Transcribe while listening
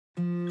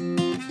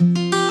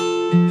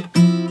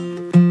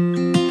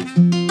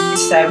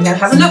today. We're going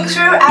to have a look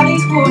through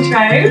Ali's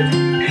wardrobe.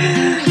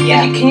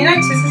 Yeah. Can you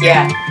notice?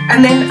 Yeah.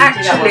 And then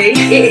actually,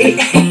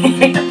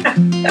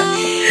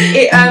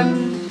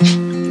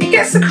 it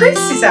gets the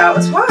creases out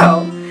as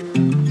well.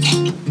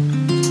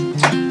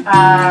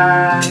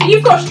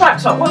 You've got a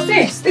striped top. What's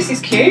this? This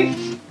is cute.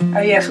 Oh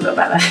yeah, I forgot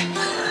about that.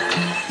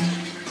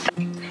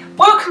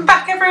 Welcome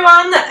back,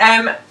 everyone.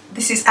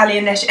 This is Ali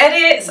and Nesh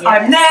Edits. Yes,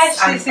 I'm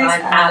Nesh.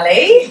 I'm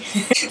Ali.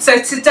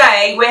 So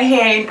today we're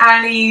here in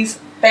Ali's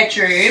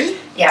bedroom.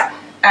 Yeah.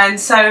 And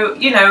so,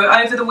 you know,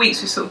 over the weeks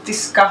we've sort of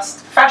discussed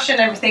fashion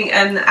and everything,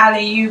 and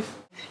Ali, you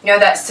know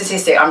that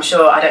statistic, I'm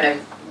sure, I don't know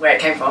where it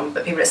came from,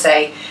 but people that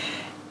say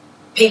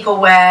people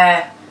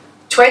wear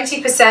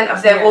 20%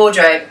 of their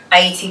wardrobe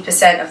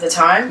 80% of the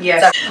time.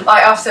 Yes. So,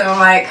 like, often I'm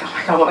like, oh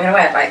my god, what am I going to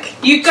wear?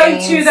 Like, you go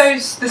to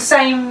the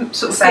same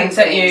sort of things,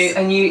 don't you?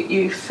 And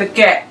you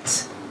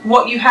forget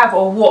what you have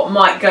or what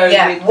might go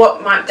with...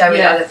 what might go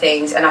with other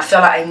things, and I feel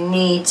like I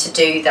need to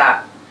do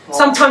that more.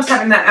 Sometimes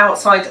having that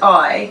outside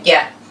eye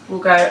will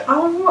go,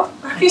 oh, what?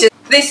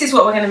 This is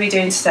what we're going to be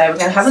doing today. We're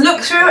going to have a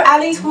look through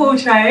Ali's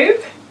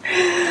wardrobe.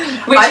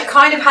 Which I've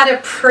kind of had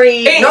a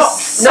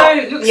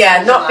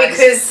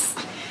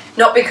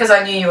not because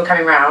I knew you were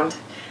coming round.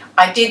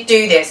 I did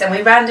do this, and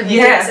we randomly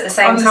did this at the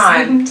same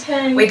time.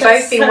 We'd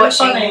both been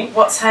watching. Funny.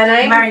 What's her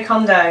name? Marie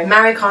Kondo.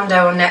 Marie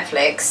Kondo on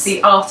Netflix.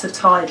 The Art of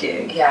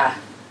Tidying. Yeah,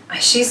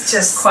 she's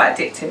just quite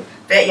addictive.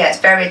 But yeah, it's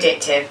very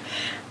addictive.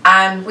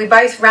 And we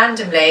both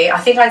randomly, I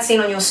think I'd seen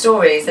on your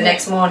stories the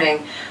next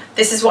morning,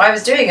 this is what I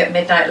was doing at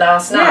midnight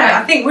last night. Yeah,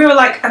 I think we were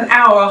like an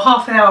hour or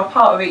half an hour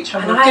apart of each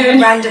other. And I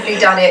had randomly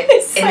done it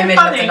in the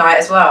middle of the night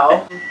as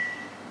well.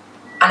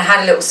 And I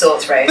had a little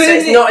sort through, so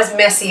it's not as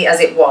messy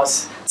as it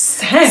was.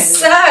 So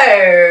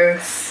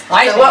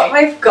what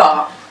we've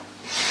got,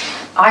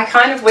 I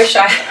kind of wish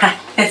I had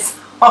this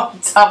whole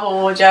double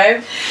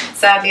wardrobe.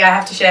 Sadly, I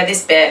have to share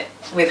this bit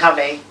with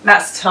hubby.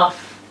 That's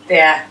tough.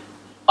 Yeah.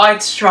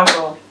 I'd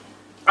struggle.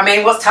 I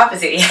mean, what's tough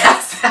is it? He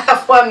has to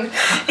have one.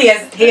 He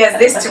has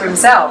this to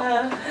himself.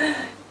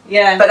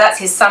 Yeah. But that's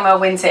his summer,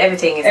 winter,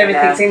 everything's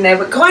in there.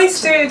 But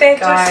guys do.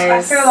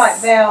 I feel like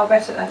they are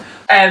better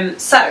than.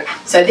 So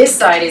this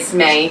side is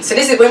me. So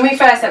this is when we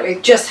first had. We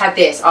just had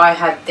this. I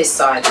had this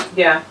side.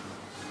 Yeah.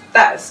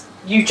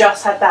 You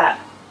just had that.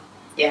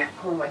 Yeah.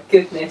 Oh my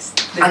goodness.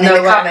 I know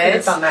I could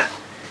have done that.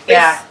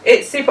 Yeah.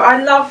 It's super.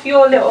 I love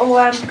your little.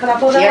 Can I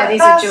pull that? Yeah,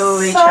 these are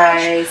jewellery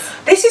trays.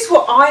 This is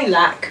what I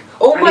lack.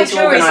 All my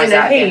jewellery's in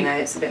a heap.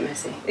 It's a bit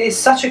messy. It's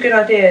such a good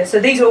idea.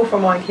 So these are all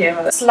from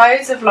IKEA. There's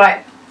loads of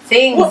like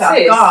things that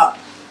I've got.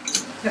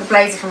 Little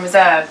blazer from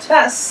Reserved.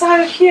 That's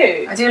so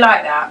cute. I do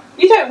like that.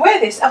 You don't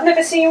wear this. I've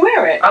never seen you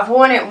wear it. I've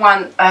worn it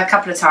a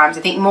couple of times.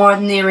 I think more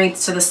nearing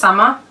to the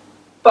summer.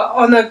 But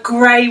on a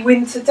grey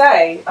winter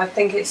day, I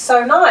think it's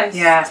so nice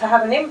to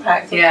have an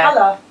impact of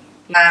colour.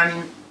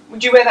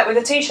 Would you wear that with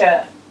a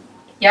t-shirt?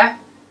 Yeah.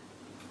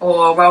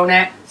 Or a roll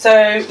neck.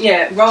 So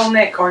yeah, roll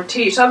neck or a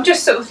t-shirt. So I'm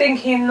just sort of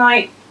thinking,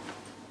 like,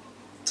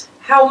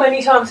 how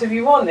many times have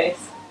you worn this?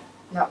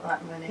 Not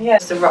that many. Yeah.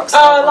 The rock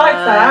I like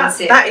that.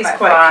 That is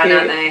quite fun, cute.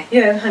 Aren't they?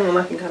 Yeah, hang on,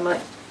 I think I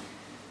might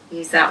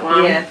use that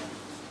one. Yeah.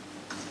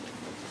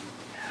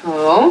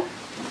 Oh.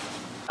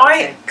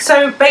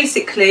 So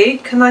basically,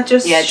 can I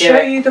just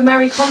show you the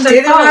Marie Kondo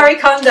roll? Do the Marie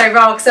Kondo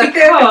roll, because I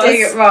feel like I'm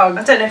doing it wrong.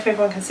 I don't know if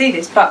everyone can see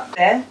this, but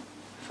there,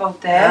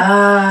 fold there.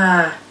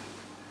 Ah.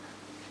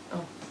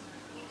 Oh.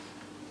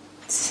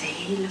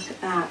 See, look at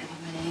that,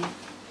 everybody.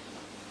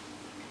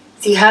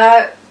 See,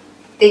 her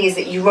thing is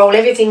that you roll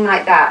everything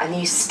like that, and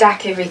you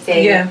stack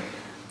everything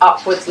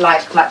upwards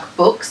like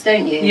books,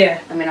 don't you?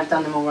 Yeah. I mean, I've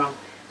done them all wrong,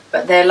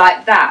 but they're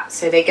like that,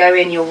 so they go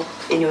in your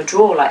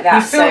drawer like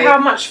that. You feel how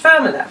much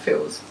firmer that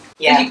feels.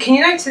 Yeah. Can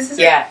you notice?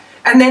 Yeah.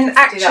 And then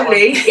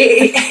actually,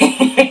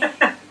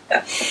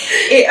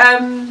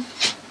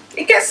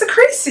 it gets the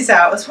creases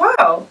out as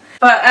well.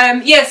 But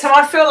yeah, so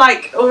I feel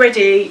like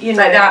already, you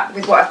know, like that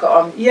with what I've got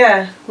on.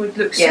 Yeah, would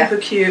look super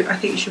cute. I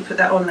think you should put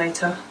that on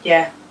later.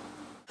 Yeah.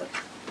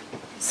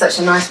 Such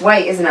a nice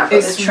weight, isn't it? I've got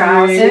it's the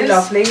trousers. Really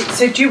lovely.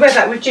 So do you wear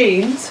that with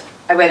jeans?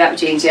 I wear that with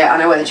jeans, yeah,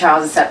 and I wear the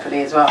trousers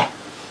separately as well.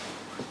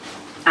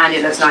 And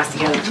it looks nice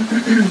together.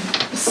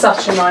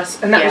 Such a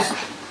nice, and that was.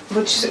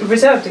 Which is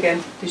Reserved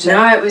again? Did you say?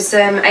 No, it was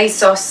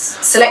ASOS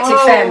Selected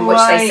Femme, which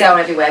they sell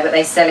everywhere, but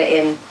they sell it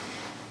in.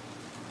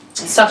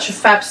 Such a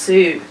fab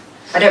suit.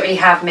 I don't really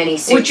have many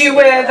suits. Would you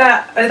wear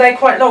that? Are they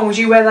quite long? Would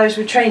you wear those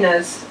with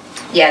trainers?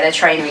 Yeah, they're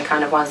trainery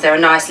kind of ones. They're a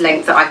nice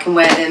length that I can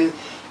wear them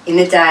in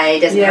the day.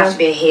 It doesn't have to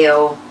be a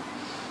heel.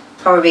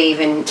 Probably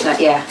even,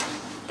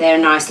 they're a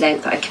nice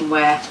length that I can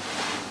wear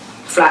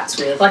flats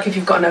with. Like if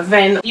you've got an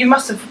event. You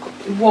must have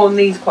worn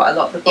these quite a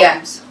lot, the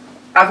bottoms. Yeah.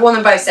 I've worn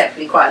them both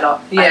separately quite a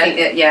lot. Yeah. I think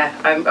that,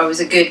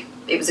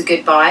 it was a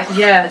good buy.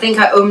 Yeah. I think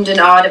I ummed and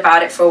ahed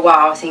about it for a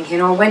while, thinking,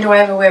 oh, when do I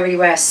ever really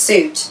wear a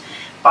suit?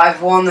 But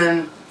I've worn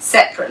them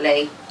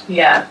separately.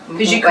 Yeah,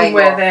 because you can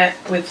wear that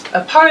with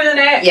a polo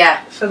neck.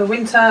 Yeah. For the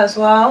winter as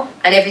well.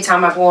 And every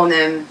time I've worn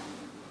them,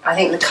 I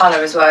think the colour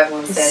as well,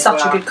 everyone says. It's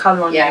such a good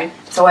colour on you.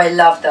 So I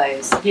love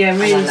those. Yeah,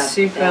 really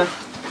super.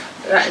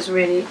 That is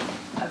really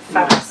a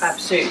fab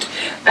suit.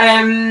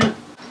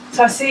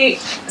 So I see.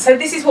 So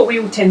this is what we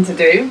all tend to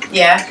do.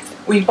 Yeah.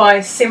 We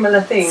buy similar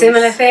things.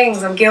 Similar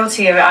things. I'm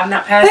guilty of it. I'm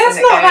that person.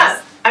 That's not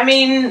that. I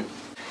mean,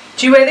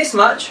 do you wear this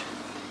much?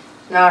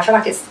 No, I feel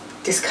like it's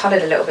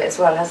discoloured a little bit as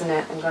well, hasn't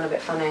it? And gone a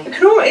bit funny.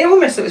 It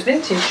almost looks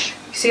vintage.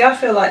 You see, I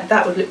feel like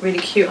that would look really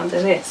cute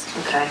under this.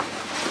 Okay.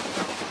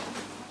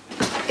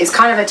 It's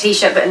kind of a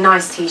t-shirt, but a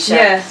nice t-shirt.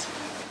 Yeah.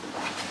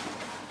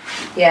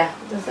 Yeah.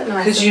 Does it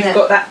nice? Because you've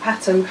got that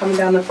pattern coming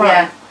down the front.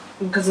 Yeah.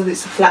 Because of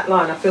it's a flat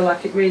line, I feel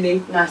like it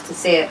really. Nice to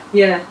see it.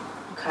 Yeah.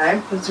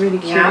 Okay. It's really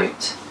cute. Yeah.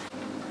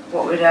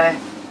 What would I?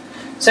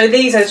 So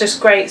these are just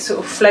great sort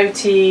of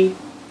floaty.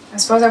 I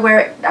suppose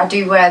I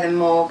do wear them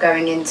more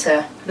going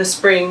into The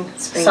spring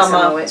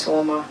summer when it's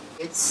warmer.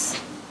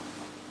 It's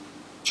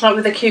like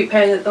with a cute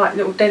pair of like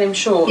little denim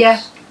shorts. Yeah.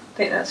 I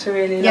think that's a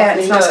really yeah,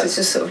 lovely it's nice. look. It's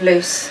just sort of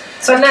loose.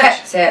 So I've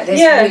Nesh, kept it.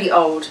 It's really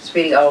old. It's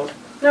really old.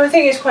 No, I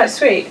think it's quite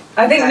sweet.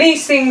 I think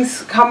these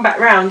things come back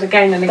round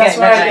again and again. That's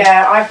right.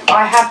 Yeah,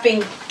 I have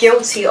been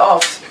guilty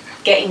of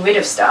getting rid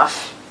of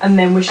stuff and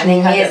then wishing.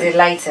 And then years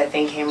later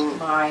thinking,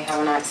 why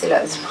haven't I still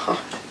at this more?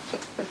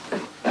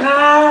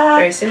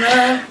 Very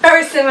similar.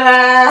 Very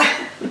similar.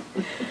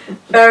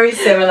 Very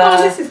similar.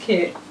 Oh, this is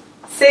cute.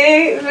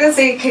 See,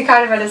 so you can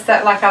kind of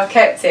understand, like I've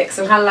kept it, because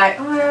I'm kind of like,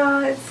 oh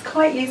yeah, it's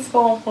quite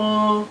useful.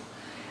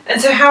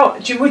 And so how,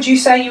 would you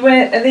say you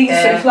wear, are these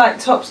sort of like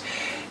tops?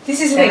 This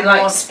is like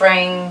more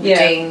spring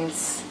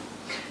jeans.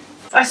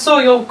 I saw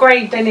your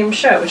grey denim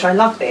shirt, which I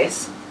love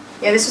this.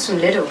 Yeah, this was from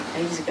Lidl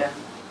ages ago.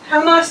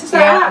 How nice is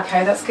that? Yeah,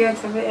 okay, that's good.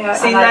 Yeah,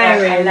 see,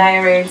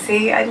 layering.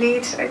 See, I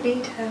need her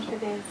for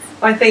this.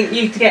 I think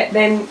you get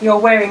then you're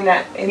wearing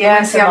that in the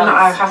winter see,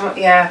 I haven't.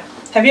 Yeah.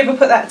 Have you ever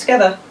put that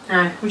together?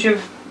 No. Would you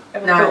have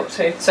ever thought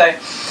to? So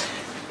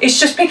it's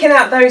just picking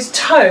out those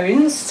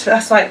tones.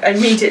 That's like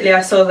immediately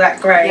I saw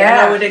that grey.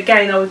 Yeah.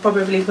 And I would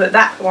probably put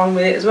that one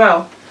with it as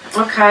well.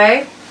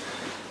 Okay.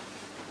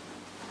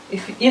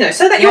 If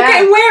so that you're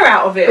getting wear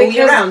out of it all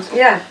year round.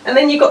 Yeah. And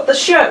then you got the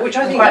shirt, which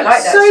I think quite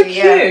like that. So cute.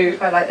 Yeah,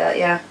 quite like that.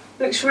 Yeah.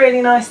 Looks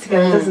really nice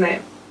together, doesn't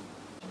it?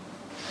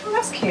 Oh,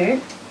 that's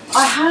cute.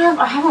 I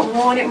haven't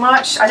worn it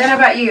much. I don't know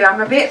about you.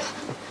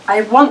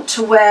 I want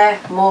to wear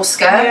more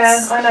skirts.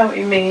 Yeah, I know what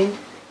you mean.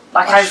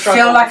 Like I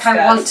feel like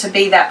I want to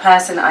be that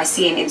person that I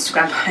see in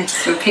Instagram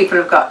posts where people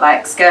have got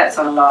like skirts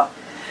on a lot.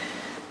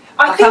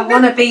 I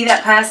want to be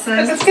that person.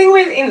 The thing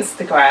with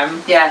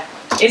Instagram,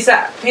 is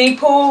that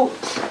people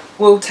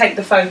will take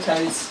the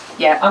photos.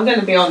 Yeah, I'm going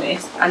to be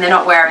honest. And they're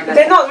not wearing them.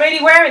 They're not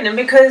really wearing them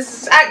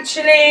because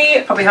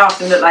actually probably half of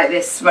them look like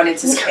this running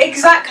to school.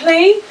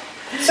 Exactly.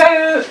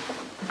 So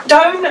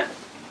don't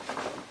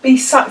be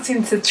sucked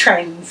into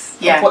trends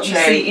of what you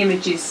see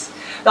images.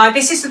 Like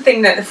this is the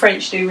thing that the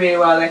French do really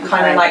well. They're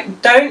kind of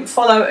like, don't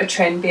follow a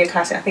trend, be a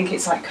classic. I think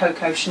it's like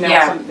Coco Chanel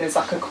or something. There's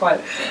like a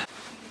quote.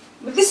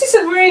 But this is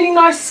a really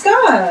nice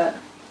skirt.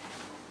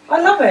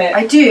 I love it.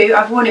 I do.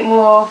 I've worn it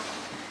more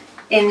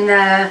in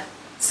the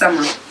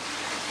summer.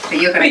 But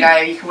you're going to go,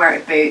 you can wear it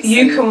with boots.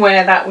 You can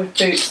wear that with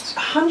boots,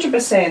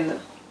 100%.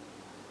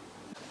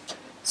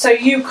 So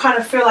you kind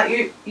of feel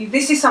like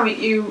this is something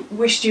you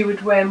wished you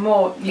would wear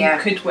more, you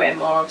could wear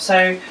more of.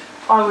 So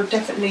I would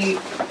definitely...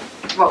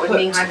 What, with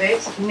knee-high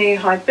boots?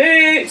 Knee-high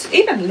boots,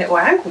 even little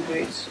ankle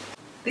boots.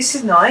 This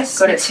is nice.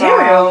 Got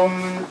material.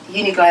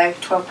 Uniqlo,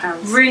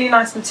 £12. Really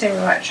nice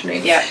material, actually.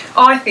 Yeah.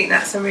 I think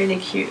that's a really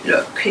cute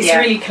look. It's a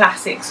really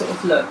classic sort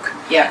of look.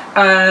 Yeah.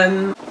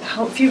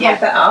 If you hold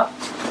that up.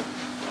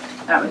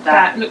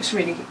 That looks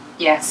really...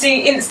 Yeah.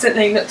 See,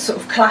 instantly looks sort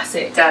of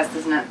classic. It does,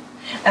 doesn't it?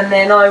 And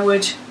then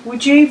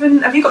would you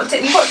even... You've got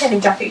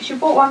denim jackets? You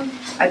bought one?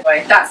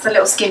 That's the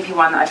little skimpy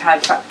one that I've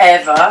had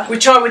forever.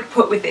 Which I would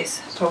put with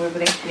this,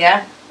 probably.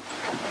 Yeah.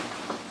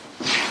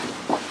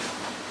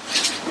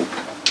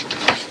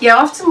 Yeah,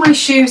 often my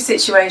shoe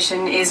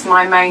situation is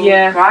my main,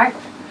 right?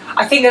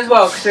 I think as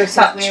well, because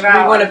we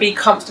want to be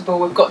comfortable,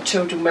 we've got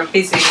children, we're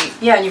busy.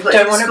 Yeah, and you've got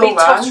don't want to be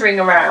tottering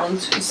around.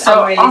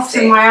 So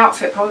often my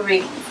outfit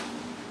probably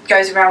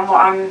goes around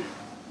what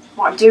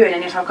I'm doing,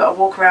 and if I've got to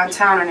walk around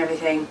town and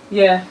everything.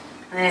 Yeah.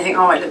 And then I think,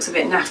 oh, it looks a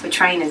bit naff with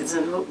trainers, it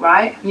doesn't look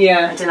right.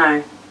 Yeah. I don't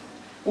know.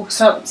 Well,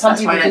 some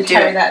people can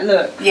carry that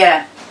look.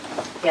 Yeah.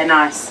 Yeah,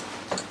 nice.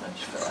 I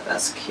just feel like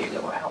that's a cute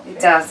little outfit.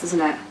 It does, doesn't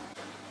it?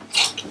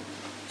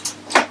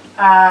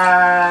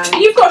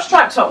 You've got a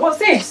striped top. What's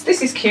this?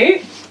 This is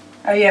cute.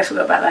 Oh yeah, I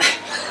forgot about that.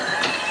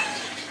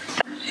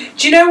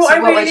 Do you know what I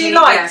really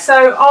like?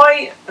 So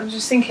I'm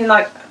just thinking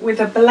like with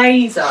a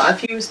blazer,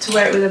 if you was to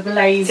wear it with a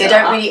blazer. So you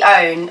don't really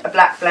own a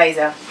black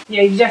blazer.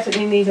 Yeah, you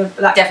definitely need a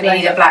black blazer.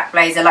 Need a black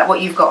blazer, like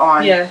what you've got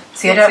on. Yeah.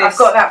 See, I've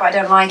got that, but I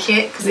don't like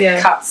it because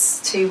it cuts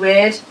too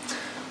weird.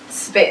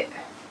 It's a bit...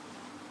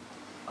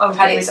 old.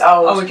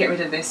 I would get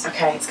rid of this.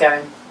 Okay, it's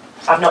going.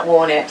 I've not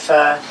worn it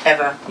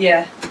forever.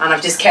 Yeah. And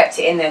I've just kept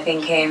it in there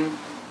thinking...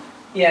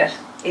 Yeah.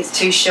 It's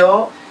too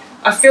short.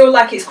 I feel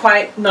like it's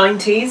quite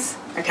 90s.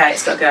 Okay,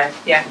 it's got to go.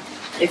 Yeah.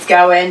 It's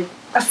going.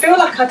 I feel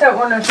like I don't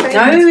want to...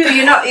 No,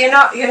 you're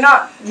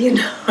not.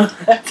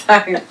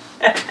 Don't.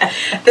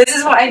 This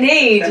is what I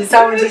need. Is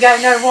someone to go,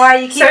 no, why are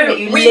you keeping it?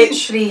 You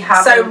literally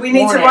have. So we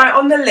need to write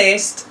on the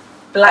list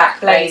black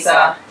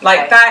blazer.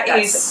 Like that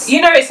is,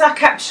 you know, it's like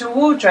capsule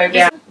wardrobe.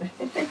 Yeah. I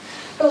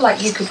feel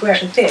like you could wear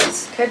it with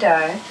this. Could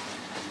I?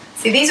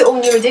 See, these are all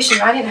new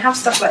editions. I didn't have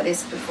stuff like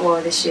this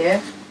before this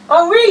year.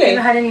 Oh, really? I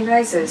never had any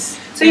blazers.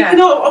 So you can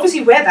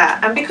obviously wear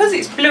that, and because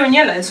it's blue and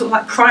yellow, sort of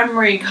like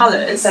primary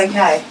colours. It's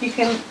okay. You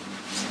can,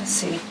 let's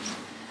see, you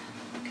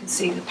can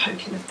see the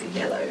poking of the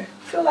yellow. I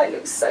feel like it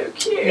looks so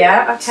cute.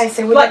 Yeah, okay,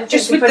 so we're like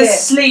just with the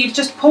sleeve,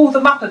 just pull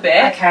them up a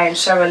bit. Okay, and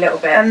show a little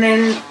bit. And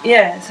then,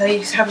 yeah, so you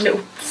just have a little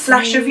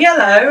flash of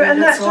yellow,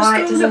 and that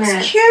just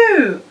looks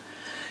cute.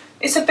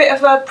 It's a bit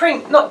of a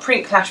print, not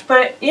print clash,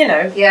 but you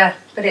know. Yeah,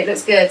 but it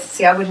looks good.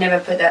 See, I would never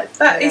put that.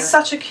 That is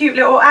such a cute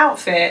little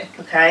outfit.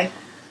 Okay.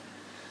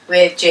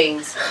 With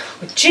jeans.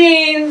 With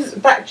jeans,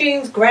 black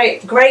jeans,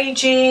 grey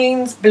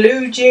jeans,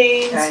 blue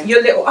jeans. Okay.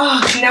 Your little,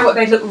 do you know what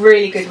they look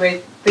really good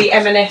with? The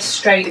M&S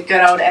straight. The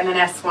good old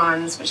M&S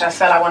ones, which I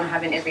feel I want to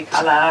have in every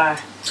colour.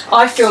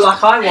 I feel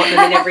like I want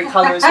them in every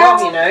colour as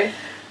well, you know.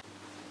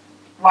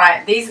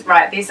 Right, these,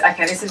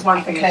 okay, this is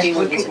one thing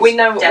we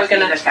know what we're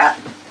going to look at.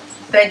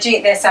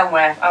 They're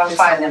somewhere. I'll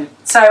find them.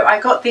 So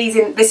I got these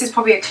in. This is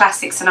probably a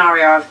classic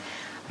scenario.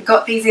 I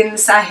got these in the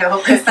sale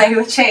because they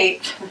were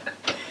cheap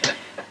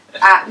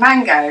at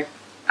Mango,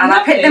 and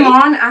I put them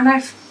on,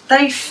 and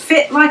they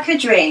fit like a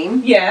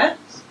dream. Yeah.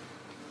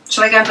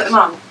 Shall I go and put them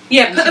on?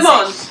 Yeah, put them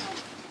on.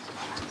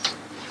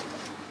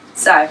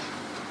 So.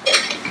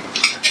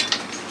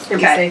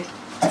 Okay.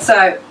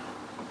 So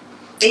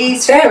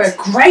these. They're a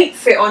great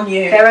fit on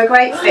you. They're a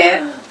great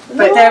fit,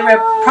 but they're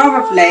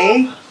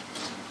probably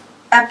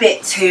a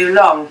bit too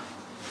long.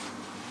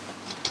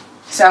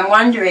 So I'm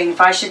wondering if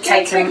I should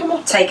take them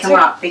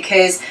up,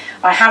 because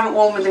I haven't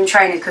worn with them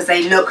trainers because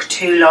they look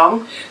too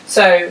long.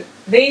 So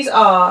these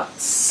are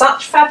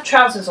such fab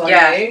trousers on you.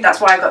 Yeah,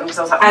 that's why I got them, because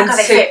I was like, oh my god,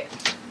 they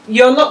fit.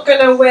 You're not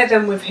going to wear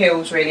them with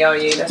heels, really, are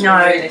you? That's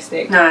not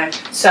realistic. No.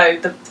 So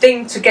the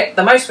thing to get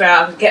the most wear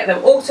out of, get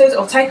them altered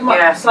or take them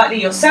up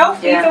slightly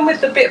yourself, even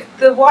with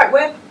the white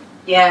web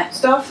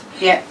stuff.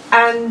 Yeah.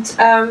 And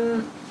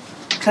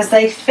because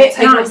they fit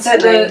nice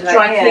at the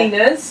dry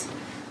cleaners.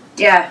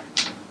 Yeah.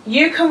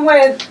 You can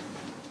wear,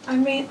 I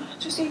mean,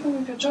 just even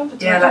with your jumper.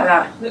 Yeah, like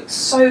that. Looks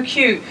so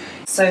cute.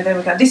 So there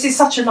we go. This is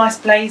such a nice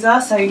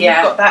blazer. So you've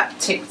got that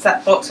ticked,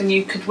 that box, and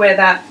you could wear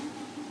that.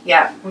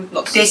 Yeah. With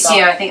lots this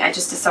year, I think I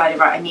just decided,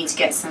 right, I need to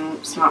get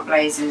some smart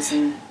blazers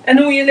and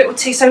all your little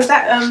so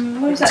that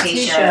what was that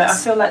t-shirt? I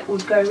feel like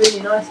would go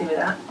really nicely with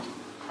that.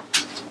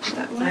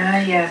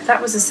 Yeah,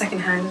 that was a second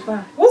hand as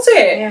well. Was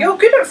it? Yeah. You're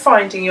good at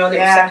finding your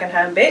little second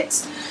hand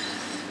bits.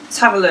 Let's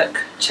have a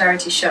look.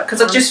 Charity shop.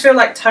 Because I just feel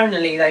like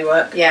tonally they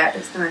work. Yeah,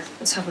 it's nice.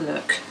 Let's have a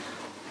look.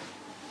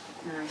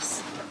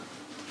 Nice.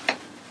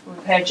 With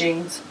a pair of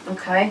jeans.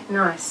 Okay,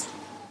 nice.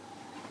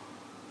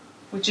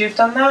 Would you have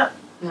done that?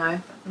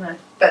 No. No.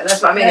 But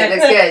that's what I mean, it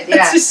looks good,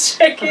 yeah. Just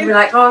checking. I'd be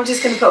like, oh, I'm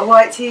just going to put a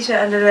white t-shirt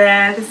under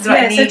there. This is what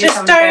I need. So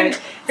just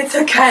don't. It's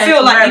okay. I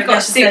feel like you've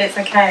got to see it's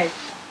okay.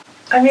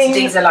 I mean, so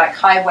these are like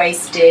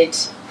high-waisted,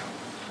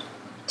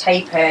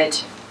 tapered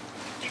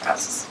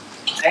trousers.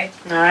 Okay,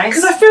 nice.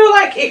 Because I feel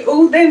like it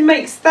all then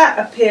makes that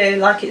appear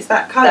like it's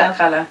that colour. That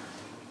colour.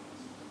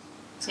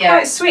 It's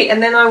quite sweet.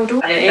 And then I would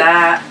order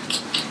that.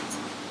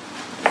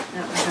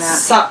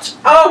 Such.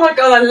 Oh my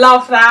god, I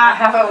love that. I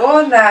haven't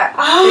worn that.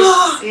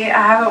 Oh. I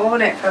haven't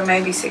worn it for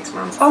maybe 6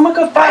 months. Oh my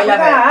god, I love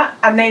that.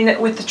 And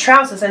then with the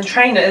trousers and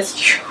trainers.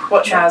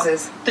 What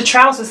trousers? The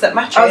trousers that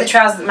match it. Oh, the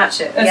trousers that match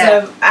it.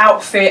 As an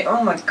outfit.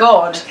 Oh my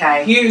god.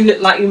 Okay. You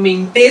look like you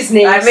mean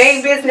business. I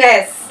mean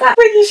business. How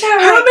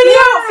many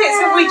outfits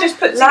have we just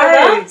put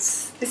together?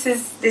 Loads. This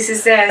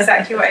is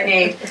exactly what I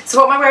need. So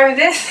what am I wearing with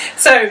this?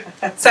 So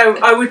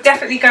I would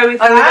definitely go with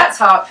that. With that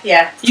top,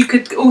 yeah. You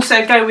could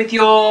also go with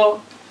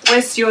your.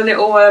 Where's your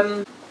little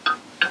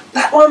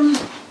that one?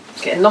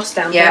 Getting lost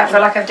down there. Yeah, I feel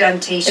like I've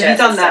done t-shirts. Have you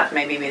done that?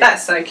 Maybe with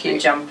that's so cute.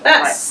 And jump.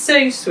 That's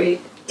so sweet.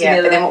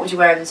 Yeah, but then what would you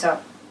wear with the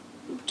top?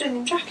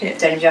 Denim jacket.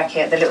 Denim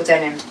jacket, the little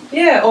denim.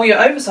 Yeah, or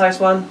your oversized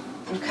one.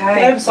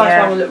 Okay. The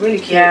oversized one will look really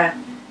cute. Yeah.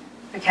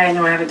 Okay,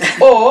 no, I haven't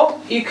done. Or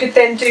you could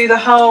then do the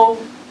whole.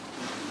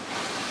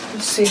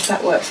 Let's see if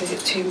that works. Is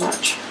it too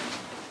much?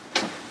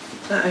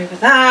 That over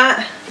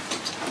that.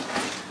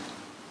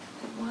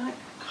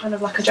 Kind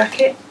of like a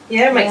jacket.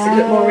 Yeah, makes it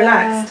look more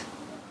relaxed.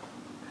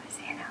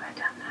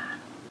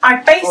 I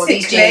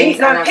basically,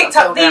 I picked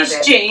up these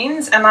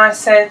jeans and I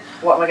said,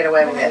 what am I going to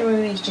wear with it? I'm going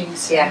to wear these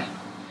jeans. Yeah.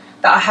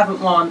 That I haven't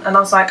worn. And I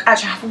was like,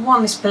 actually, I haven't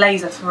worn this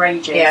blazer for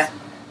ages. Yeah.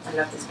 I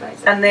love this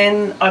blazer. And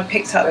then I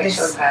picked up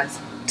this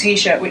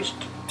t-shirt which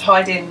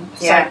tied in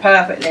so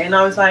perfectly. And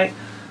I was like,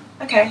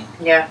 okay.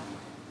 Yeah.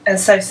 And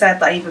so sad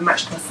that I even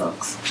matched my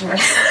socks.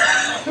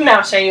 Now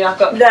I'll show you I've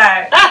got. No.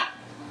 I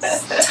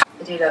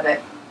do love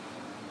it.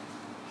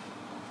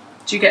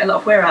 Do you get a lot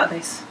of wear out of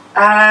this?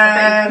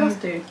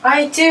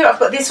 I do. I've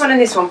got this one and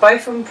this one,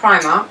 both from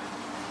Primark.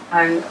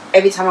 And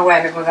every time I wear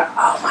them, everyone goes,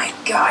 oh my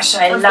gosh,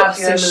 I love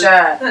your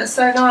shirt. That's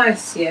so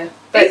nice, yeah.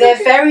 But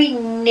they're very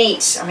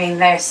neat. I mean,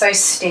 they're so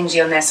stingy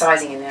on their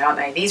sizing in there, aren't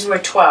they? These were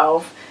a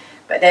 12,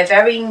 but they're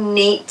very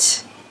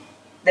neat.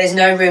 There's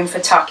no room for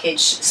tuckage.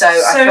 So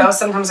I feel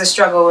sometimes I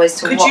struggle as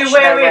to what should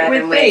I wear them with. Could you wear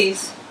it with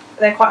these?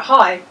 They're quite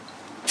high.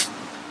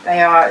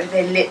 They are.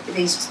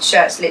 These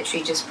shirts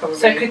literally just probably...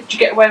 So could you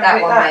get away with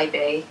that one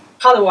maybe?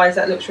 Colour-wise,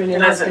 that looks really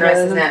nice. That's nice,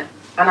 isn't it?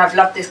 And I've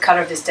loved this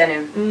colour of this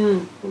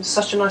denim. It's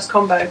such a nice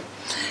combo.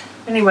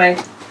 Anyway,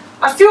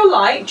 I feel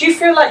like, do you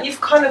feel like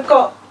you've kind of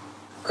got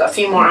a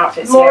few more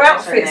outfits? More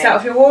outfits out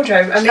of your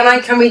wardrobe. I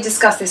mean, can we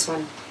discuss this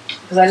one?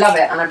 Because I love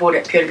it, and I bought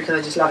it purely because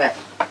I just love it.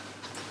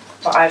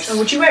 But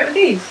would you wear it with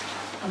these?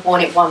 I've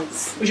worn it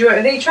once. Would you wear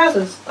it with these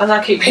trousers? And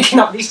I keep picking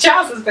up these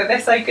trousers, but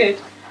they're so good.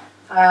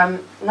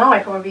 No, I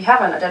probably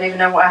haven't. I don't even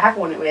know what I have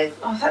worn it with.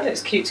 Oh, that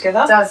looks cute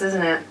together. It does,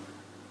 doesn't it?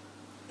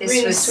 This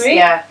really was sweet.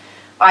 Yeah.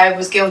 I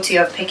was guilty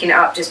of picking it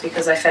up just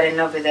because I fell in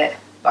love with it,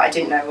 but I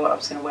didn't know what I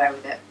was going to wear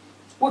with it.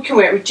 We can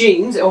wear it with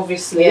jeans,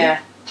 obviously.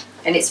 Yeah,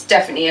 and it's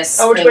definitely a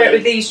springy. I would wear it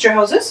with these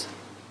trousers.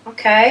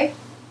 Okay.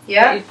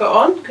 Yeah. That you've got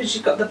on, because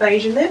you've got the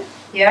beige in there.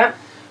 Yeah.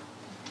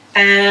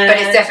 But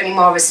it's definitely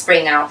more of a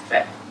spring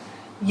outfit.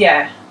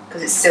 Yeah.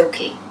 Because it's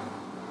silky.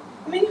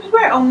 I mean, you could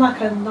wear it on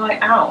like a night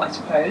out, I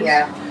suppose.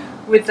 Yeah.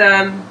 With,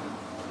 I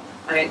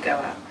don't go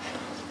out.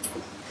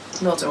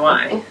 Nor do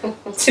I,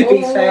 to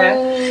be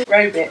fair.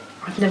 Robe it.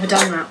 I've never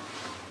done that.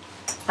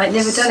 I've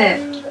never done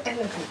it.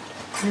 Elegant.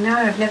 I know,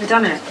 I've never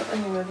done it.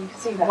 Anyway, you can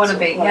see that.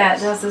 Wannabe, yeah, it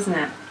does, doesn't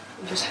it?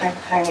 You just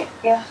hang it.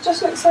 Yeah, it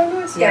just looks so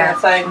nice. Yeah,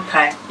 so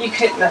okay. You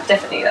could,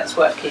 definitely, that's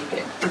worth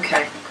keeping.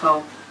 Okay,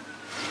 cool.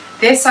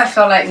 This I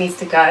feel like needs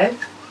to go.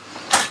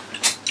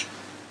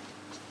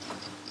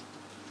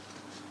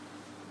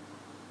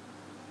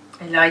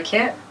 I like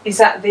it. Is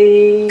that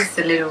the... It's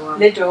the little one.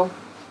 Little.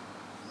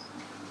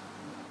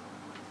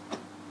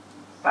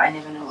 But I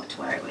never know what to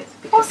wear it with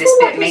because this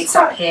bit meets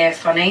up here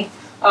funny.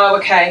 Oh,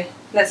 okay.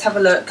 Let's have a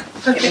look.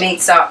 It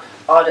meets up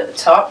odd at the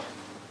top.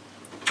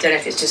 Don't know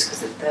if it's just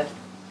because of the...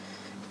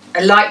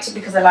 I liked it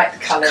because I like the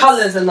colours.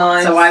 Colours are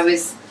nice. So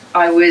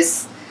I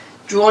was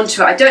drawn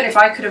to it. I don't know if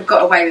I could have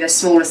got away with a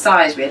smaller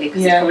size really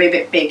because it's probably a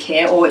bit big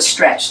here, or it's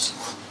stretched.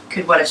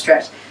 Could well have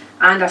stretched.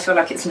 And I feel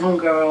like it's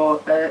longer,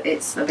 or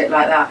it's a bit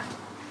like that.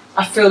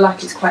 I feel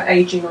like it's quite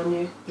aging on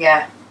you.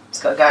 Yeah,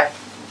 it's got to go.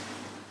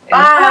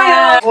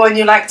 I've worn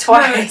you like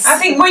twice. No, I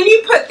think when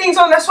you put things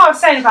on, that's what I'm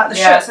saying about the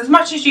shirts. As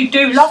much as you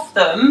do love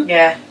them,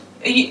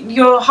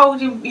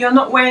 you're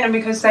not wearing them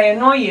because they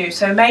annoy you.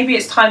 So maybe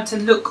it's time to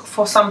look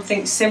for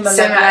something similar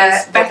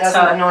that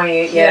doesn't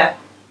annoy you. Yeah.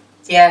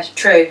 Yeah,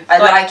 true. I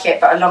like it,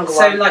 but a longer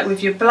one. So like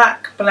with your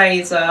black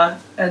blazer,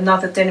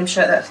 another denim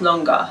shirt that's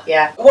longer.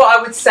 Yeah. What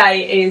I would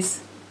say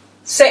is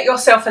set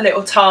yourself a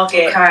little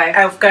target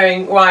of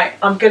going, right,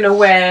 I'm going to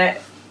wear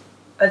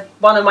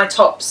one of my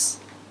tops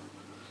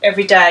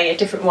every day, a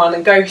different one,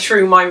 and go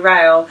through my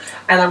rail,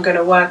 and I'm going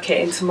to work it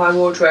into my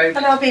wardrobe.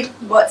 And I'll be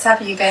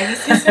WhatsApping you going,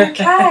 this is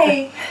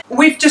okay.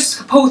 We've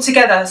just pulled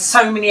together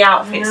so many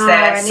outfits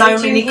there, so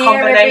many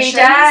combinations.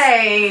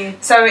 Every day.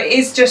 So it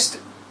is just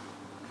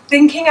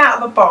thinking out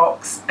of the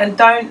box and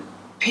don't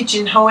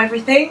pigeonhole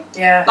everything.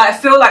 Yeah. Like I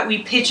feel like we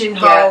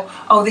pigeonhole,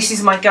 oh, this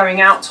is my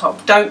going out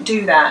top. Don't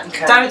do that.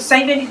 Okay. Don't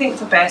save anything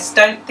for best.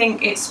 Don't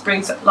think it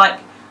springs, like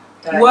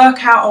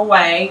work out a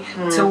way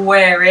to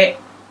wear it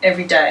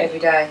every day. Every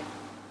day.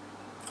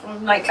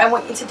 I'm like, I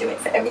want you to do it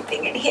for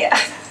everything in here.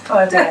 Oh,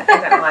 I don't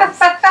mind.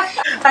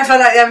 I feel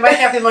like I'm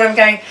waking up in the morning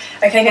going,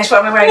 okay, Nesh,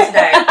 what am I wearing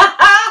today?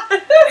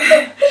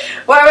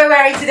 What am I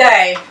wearing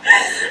today?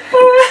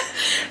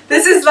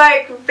 This is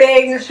like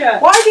being...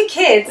 Why do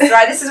kids,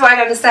 right, this is what I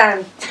don't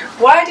understand.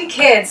 Why do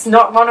kids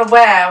not want to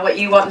wear what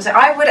you want to?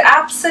 I would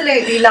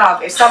absolutely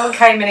love if someone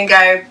came in and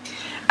go,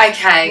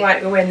 okay,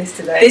 right, we're wearing this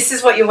today. This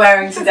is what you're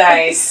wearing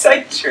today. It's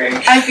so true.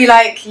 I'd be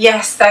like,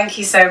 yes, thank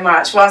you so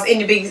much. Whilst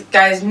India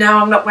goes, no,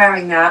 I'm not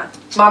wearing that.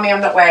 Mummy,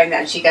 I'm not wearing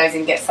that. And she goes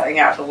and gets something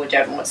out of her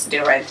wardrobe and wants to do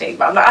her own thing.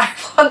 But I'm like,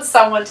 I want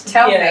someone to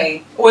tell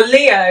me. Or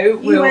Leo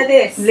will wear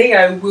this.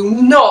 Leo will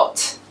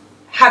not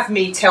have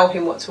me tell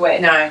him what to wear.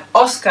 No.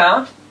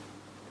 Oscar,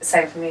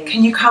 same for me.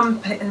 Can you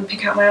come and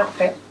pick out my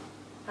outfit?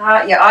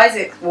 Yeah,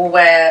 Isaac will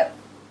wear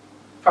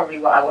probably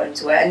what I want him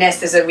to wear. Unless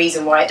there's a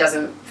reason why it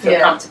doesn't feel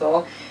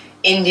comfortable.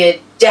 India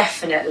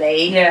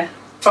definitely,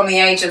 from the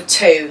age of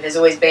 2, has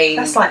always been...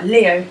 That's like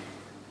Leo.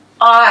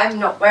 I'm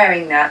not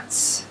wearing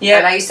that. Yeah.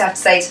 And I used to have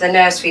to say to the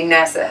nursery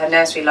nurse at her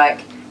nursery, like,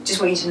 just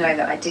want you to know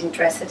that I didn't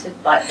dress her to...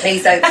 Like,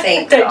 please don't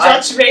think... Don't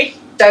judge me.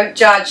 Don't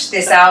judge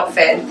this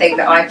outfit and think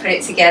that I put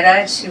it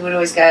together. She would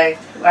always go,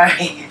 don't worry,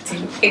 I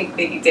didn't think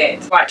that you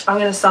did. Right, I'm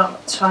going to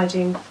start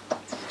tidying.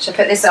 Shall I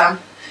put this on?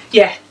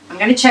 Yeah. I'm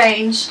going to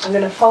change. I'm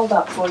going to fold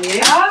up for you.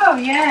 Oh,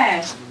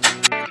 yeah.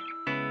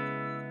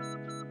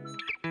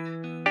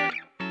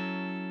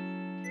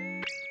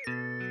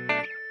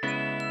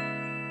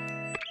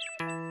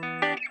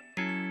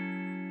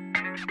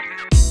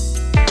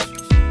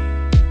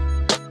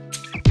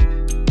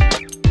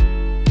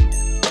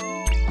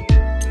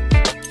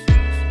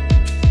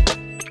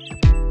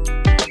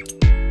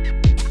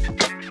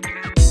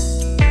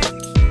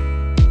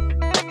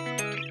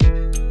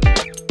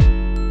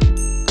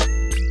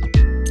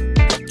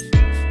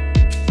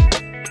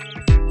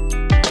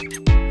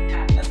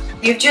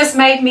 You've just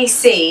made me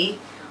see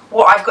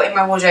what I've got in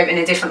my wardrobe in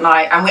a different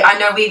light, and I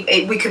know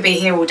we could be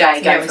here all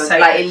day going for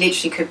like it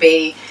literally could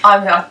be.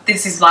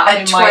 This is like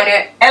in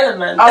my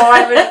element.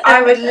 Oh,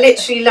 I would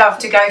literally love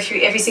to go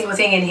through every single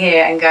thing in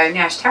here and go,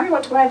 Nesh, tell me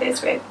what to wear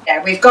this with.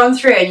 Yeah, we've gone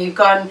through and you've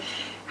gone.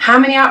 How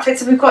many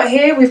outfits have we got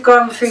here? We've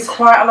gone through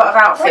quite a lot of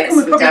outfits. I reckon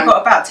we've probably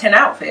got about 10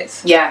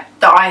 outfits. Yeah,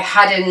 that I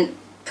hadn't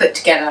put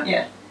together.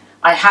 Yeah.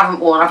 I haven't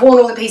worn. I've worn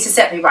all the pieces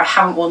separately, but I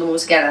haven't worn them all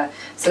together.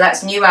 So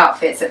that's new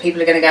outfits that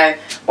people are going to go,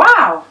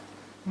 wow.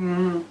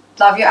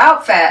 Love your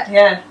outfit.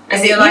 Yeah.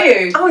 Is it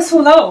you? Oh, it's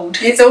all old.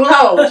 It's all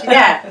old,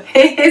 yeah.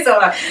 It's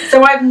all old.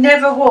 So I've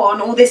never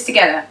worn all this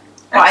together.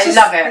 But I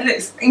love it. It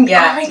looks,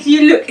 yeah.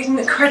 You look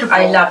incredible.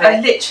 I love it. I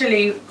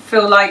literally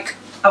feel like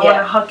I want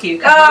to hug you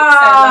because you look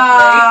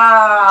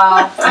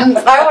so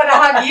lovely. I want to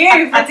hug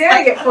you for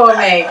doing it for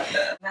me.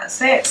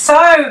 That's it.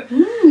 So,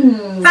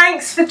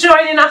 thanks for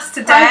joining us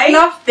today. I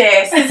love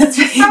this. This has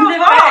been the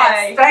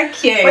best.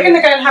 Thank you. We're going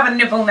to go and have a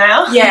nibble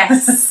now.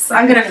 Yes.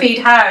 I'm going to feed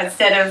her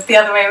instead of the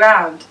other way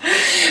around.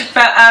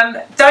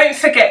 But don't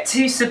forget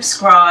to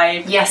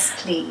subscribe. Yes,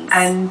 please.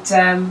 And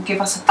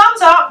give us a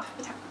thumbs up.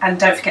 And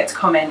don't forget to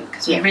comment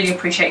because we really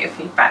appreciate your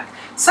feedback.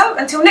 So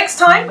until next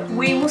time,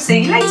 we will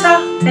see you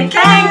later. Take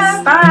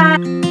care.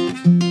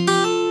 Bye.